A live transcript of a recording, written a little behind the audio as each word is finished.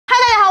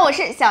好，我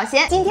是小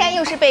贤，今天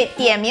又是被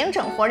点名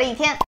整活的一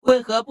天。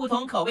混合不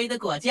同口味的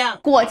果酱，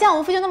果酱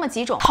无非就那么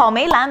几种：草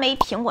莓、蓝莓、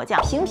苹果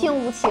酱，平平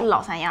无奇老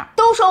三样。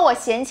都说我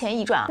闲钱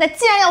易赚啊，那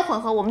既然要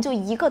混合，我们就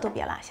一个都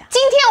别落下。今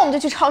天我们就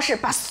去超市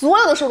把所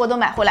有的水果都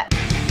买回来。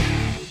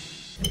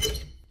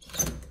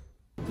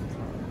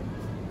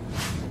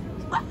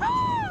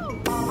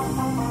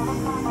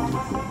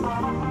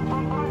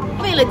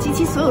 为了集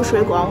齐所有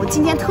水果，我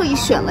今天特意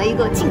选了一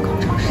个进口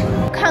超市，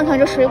看看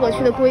这水果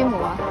区的规模，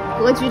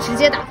格局直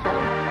接打开了。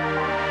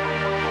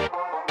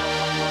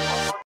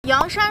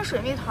阳山水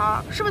蜜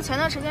桃是不是前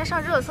段时间上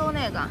热搜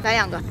那个？来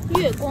2个。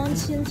月光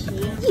青提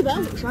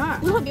152，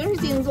葡萄皮是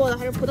精做的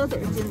还是葡萄籽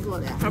是精做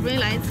的呀？好不容易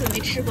来一次没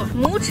吃过。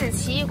拇指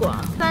奇异果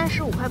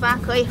35块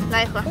8，可以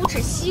来一盒。拇指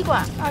西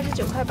瓜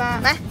29块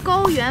8，来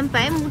高原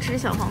白拇指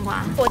小黄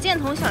瓜，火箭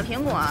筒小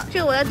苹果，这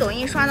个我在抖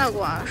音刷到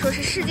过，说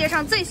是世界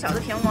上最小的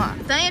苹果。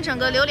咱也整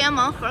个榴莲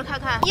盲盒看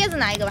看，椰子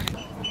拿一个吧。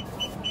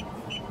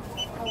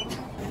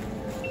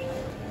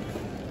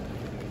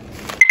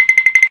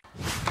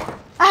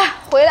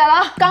 回来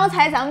了，刚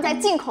才咱们在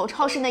进口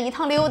超市那一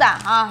趟溜达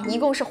啊，一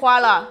共是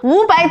花了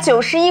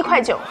591块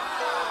9，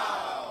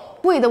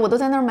贵的我都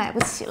在那儿买不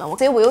起了，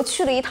所以我又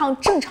去了一趟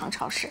正常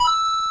超市。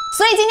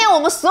所以今天我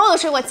们所有的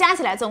水果加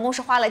起来，总共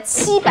是花了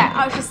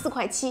724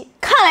块7。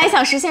看来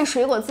想实现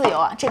水果自由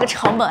啊，这个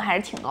成本还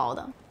是挺高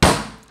的。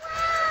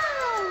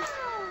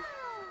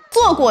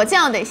 做果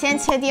酱得先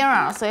切丁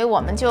啊，所以我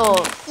们就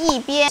一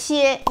边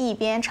切一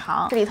边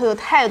尝。这里头有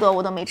太多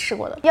我都没吃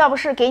过的，要不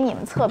是给你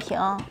们测评，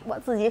我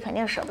自己肯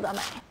定舍不得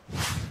买。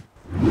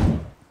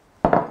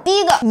第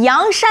一个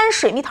阳山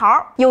水蜜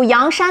桃，有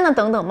阳山的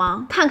等等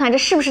吗？看看这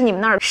是不是你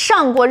们那儿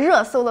上过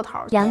热搜的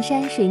桃？阳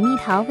山水蜜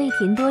桃味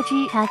甜多汁，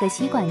插个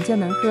吸管就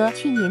能喝。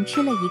去年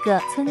吃了一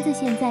个，村子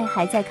现在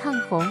还在抗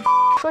洪。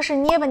说是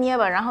捏吧捏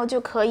吧，然后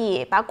就可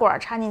以把管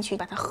插进去，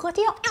把它喝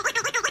掉。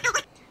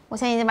 我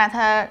现在已经把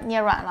它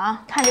捏软了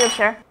啊！看这个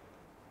皮儿，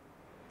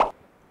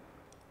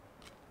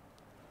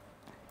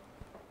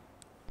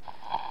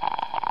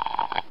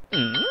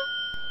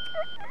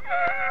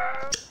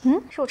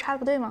是我插的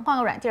不对吗？换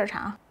个软地儿插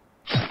啊！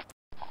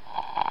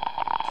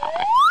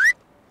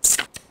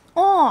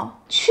哦，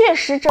确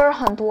实汁儿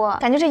很多，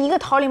感觉这一个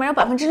桃里面有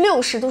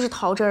60%都是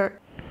桃汁儿。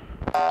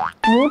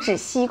拇指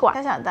西瓜，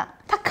小小的，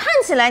它看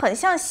起来很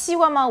像西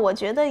瓜吗？我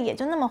觉得也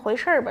就那么回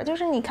事儿吧。就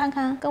是你看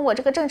看，跟我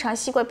这个正常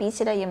西瓜比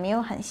起来，也没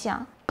有很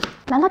像。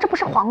难道这不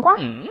是黄瓜？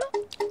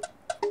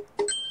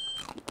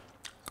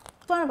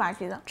酸了吧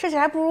唧的，吃起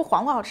来还不如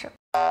黄瓜好吃。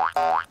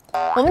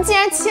我们既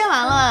然切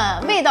完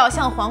了味道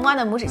像黄瓜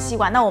的拇指西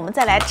瓜，那我们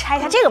再来拆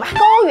一下这个吧。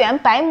高原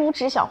白拇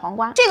指小黄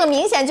瓜，这个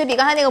明显就比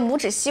刚才那个拇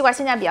指西瓜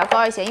性价比要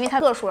高一些，因为它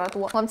个数要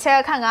多。我们切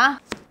开看看啊。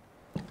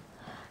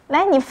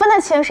 来，你分得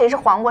清谁是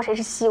黄瓜，谁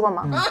是西瓜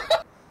吗？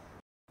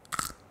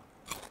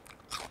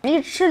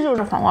一吃就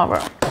是黄瓜味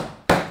儿。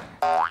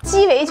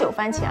鸡尾酒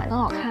番茄很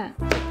好看，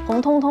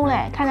红彤彤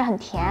嘞，看着很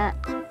甜。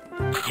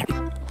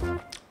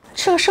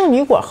吃个圣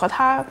女果和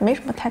它没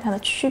什么太大的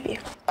区别。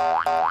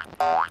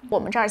我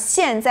们这儿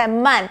现在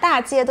满大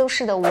街都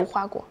是的无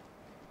花果。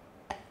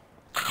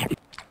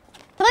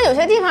可能有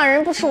些地方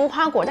人不吃无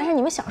花果，但是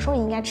你们小时候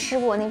应该吃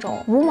过那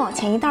种5毛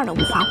钱一袋的无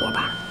花果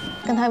吧？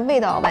 跟它味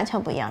道完全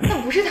不一样。那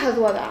不是他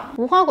做的，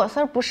无花果丝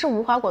儿不是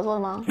无花果做的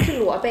吗？是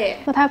萝卜。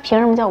那它凭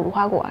什么叫无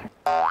花果？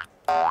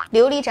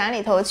琉璃盏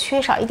里头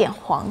缺少一点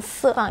黄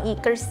色，放一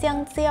根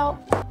香蕉。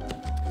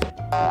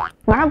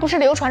网上不是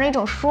流传着一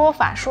种说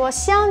法，说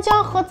香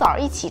蕉和枣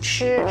一起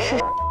吃是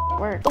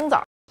味儿冬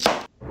枣。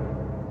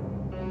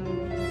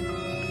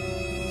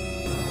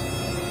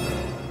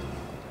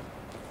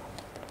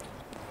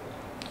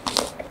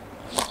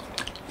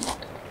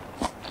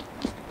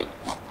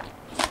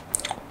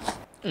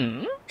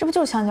这不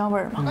就是香蕉味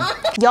儿吗？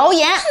谣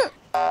言。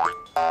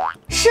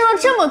吃了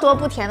这么多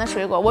不甜的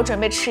水果，我准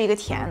备吃一个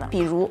甜的，比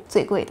如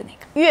最贵的那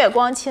个月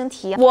光青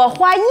提，我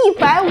花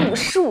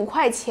155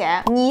块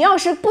钱，你要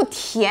是不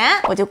甜，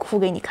我就哭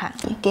给你看。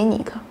给你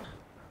一颗。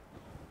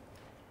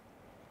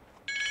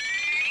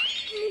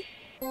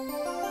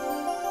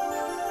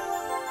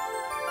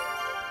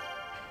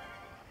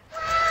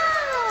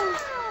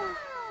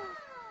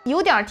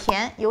有点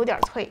甜，有点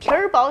脆，皮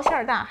儿薄馅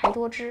儿大，还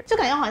多汁，就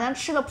感觉好像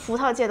吃了葡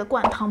萄界的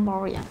灌汤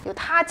包一样。有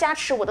它加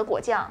持我的果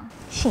酱，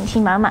信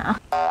心满满啊！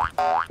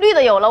绿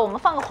的有了，我们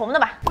放个红的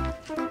吧。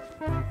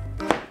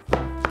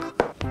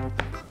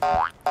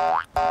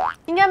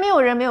应该没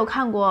有人没有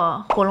看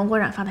过火龙果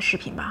染发的视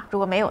频吧？如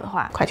果没有的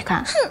话，快去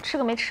看，吃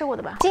个没吃过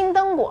的吧。金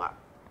灯果。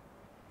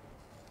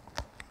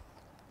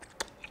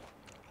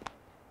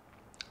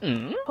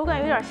 口感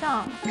有点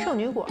像圣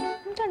女果，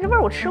但这味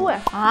儿我吃过呀。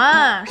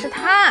啊，是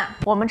它，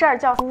我们这儿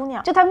叫姑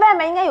娘，就它外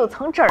面应该有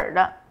层籽儿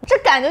的，这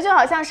感觉就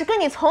好像是跟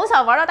你从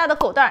小玩到大的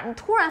狗蛋儿，你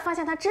突然发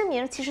现它真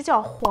名其实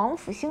叫黄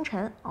甫星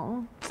辰。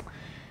哦，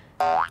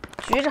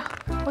橘子，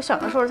我小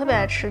的时候特别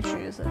爱吃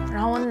橘子，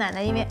然后我奶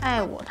奶因为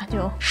爱我，她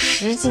就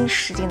10斤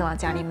10斤的往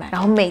家里买，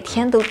然后每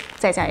天都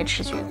在家里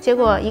吃橘子。结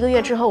果1个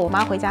月之后，我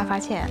妈回家发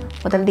现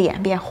我的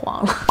脸变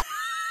黄了。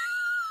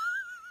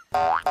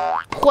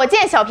火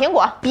箭小苹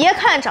果，别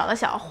看长得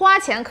小，花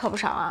钱可不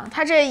少啊！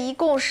它这一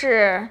共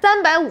是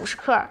350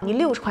克，你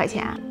60块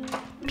钱，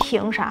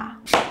凭啥？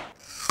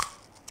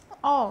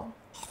哦，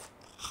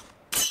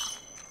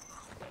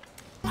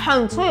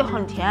很脆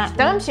很甜，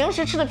咱们平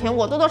时吃的苹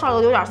果多多少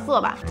少有点涩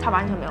吧，它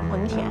完全没有，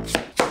很甜。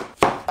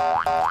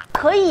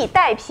可以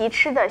带皮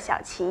吃的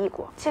小奇异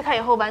果，切开以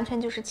后完全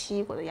就是奇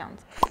异果的样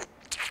子。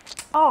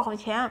哦，好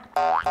甜！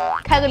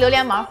开个榴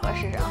莲盲盒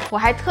试试啊！我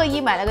还特意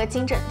买了个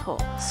金枕头。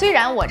虽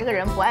然我这个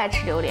人不爱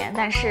吃榴莲，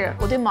但是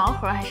我对盲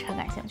盒还是很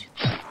感兴趣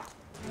的。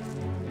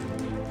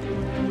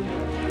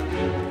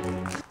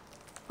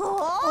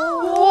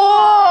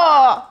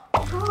哇！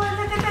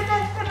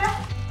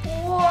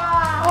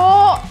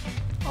哇！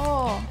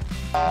哦！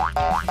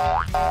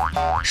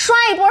刷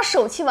一波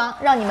手气王，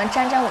让你们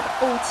沾沾我的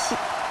欧气。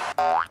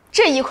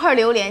这一块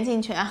榴莲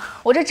进去啊，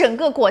我这整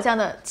个果酱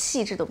的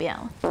气质都变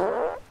了。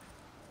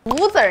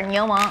无籽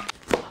柠檬，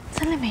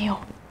真的没有。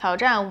挑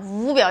战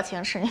无表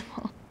情吃柠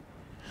檬。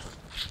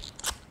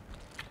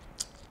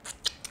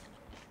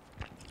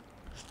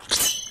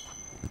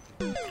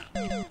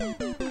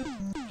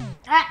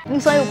哎，又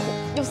酸又苦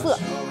又涩，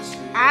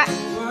哎，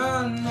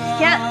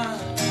甜，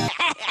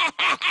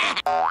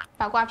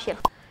把瓜劈了。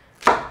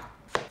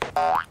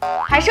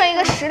还剩一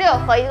个石榴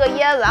和一个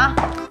椰子啊。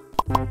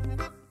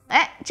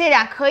哎，这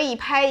俩可以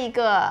拍一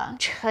个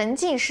沉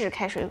浸式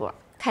开水果。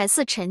凯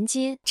4沉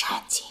浸，沉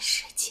浸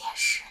式结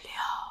石榴。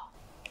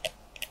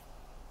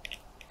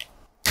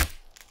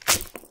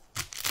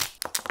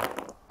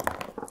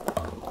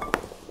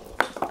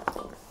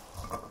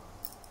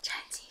沉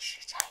浸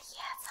式摘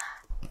椰子。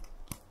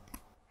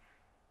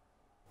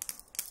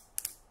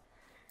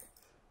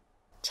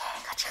这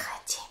个沉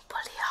浸不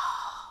了。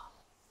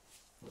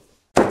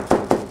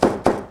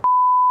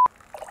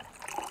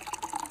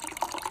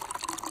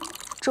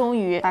终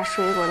于把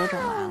水果都整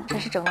完了，真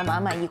是整了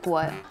满满一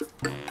锅呀！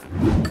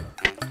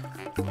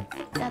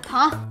加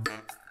糖。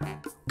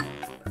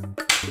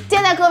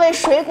现在各位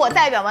水果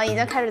代表们已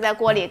经开始在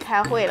锅里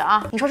开会了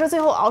啊！你说这最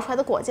后熬出来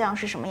的果酱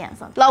是什么颜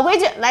色？老规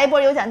矩，来一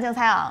波有奖竞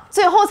猜啊！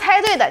最后猜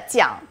对的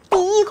奖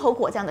第一口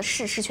果酱的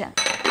试吃权。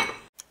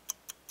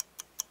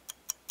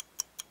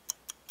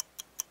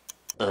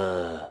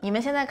你们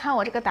现在看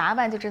我这个打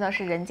扮就知道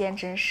是人间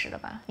真实了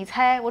吧？你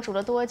猜我煮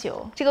了多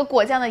久？这个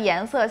果酱的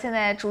颜色现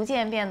在逐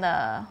渐变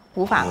得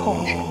无法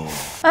控制。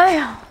哎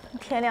呀，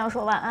天亮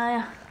说晚安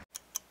呀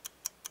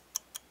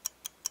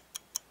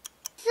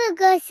4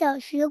个小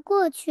时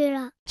过去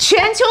了，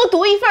全球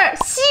独一份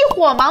熄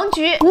火盲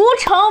菊无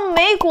橙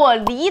莓果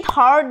梨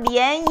桃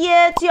莲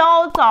椰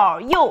焦枣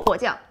柚果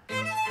酱。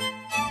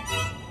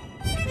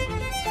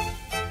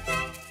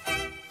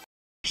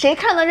谁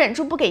看能忍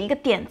住不给一个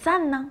点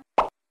赞呢？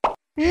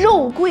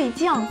肉桂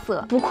酱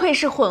色，不愧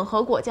是混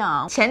合果酱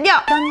啊！前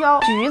调香蕉、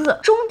橘子，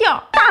中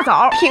调大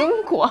枣、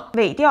苹果，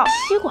尾调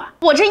西瓜。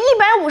我这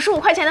155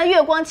块钱的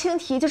月光青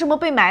提就这么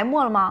被埋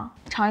没了吗？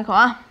尝一口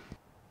啊！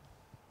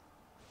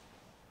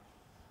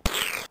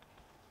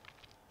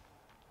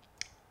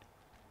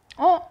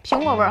哦，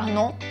苹果味很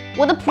浓，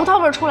我的葡萄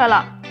味出来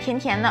了，甜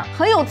甜的，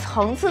很有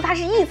层次，它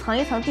是一层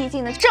一层递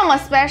进的，这么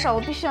special，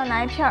 我必须要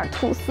拿一片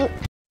吐司，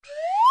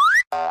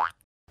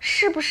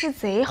是不是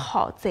贼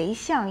好贼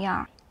像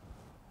样？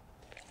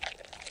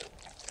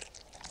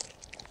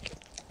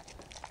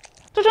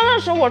这真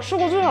的是我吃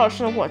过最好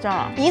吃的果酱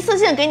了，一次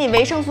性给你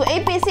维生素 A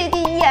B C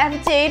D E F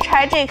G H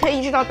I J K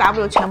一直到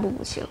W 全部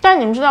补齐了。但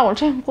你们知道我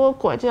这锅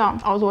果酱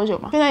熬多久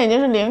吗？现在已经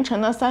是凌晨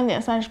的3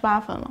点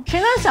38分了。谁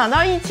能想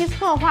到一期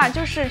策划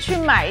就是去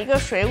买一个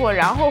水果，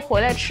然后回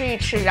来吃一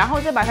吃，然后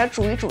再把它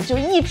煮一煮，就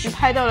一直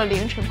拍到了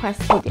凌晨快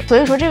4点。所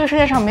以说这个世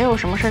界上没有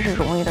什么事是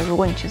容易的，如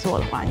果你去做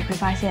的话，你会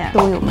发现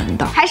都有门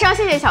道。还是要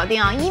谢谢小丁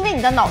啊，因为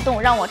你的脑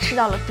洞让我吃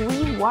到了独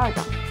一无二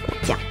的果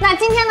酱。那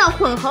今天呢，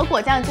混合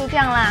果酱就这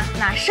样啦。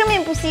那生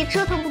命不息，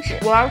折腾不止，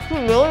我要去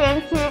留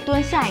言区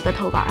蹲下一个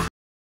投稿啦。